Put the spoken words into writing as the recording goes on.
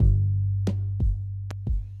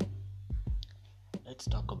let's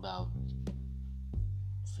talk about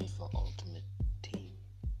FIFA Ultimate Team.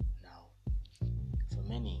 Now, for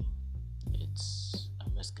many, it's a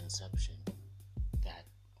misconception that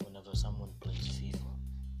whenever someone plays FIFA,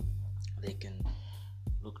 they can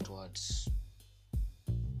look towards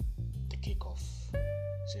the kickoff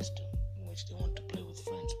system in which they want to play with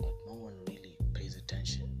friends, but no one really pays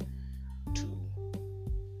attention to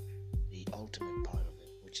the ultimate part of it,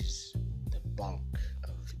 which is the bulk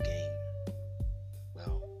of the game.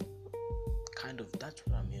 Well, kind of that's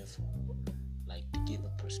what I'm here for, like to give a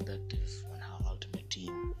perspective on how Ultimate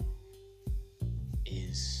Team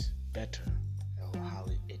is better, or how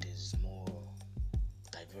it is more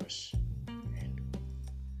diverse, and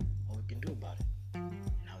what we can do about it, and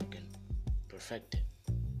how we can perfect it.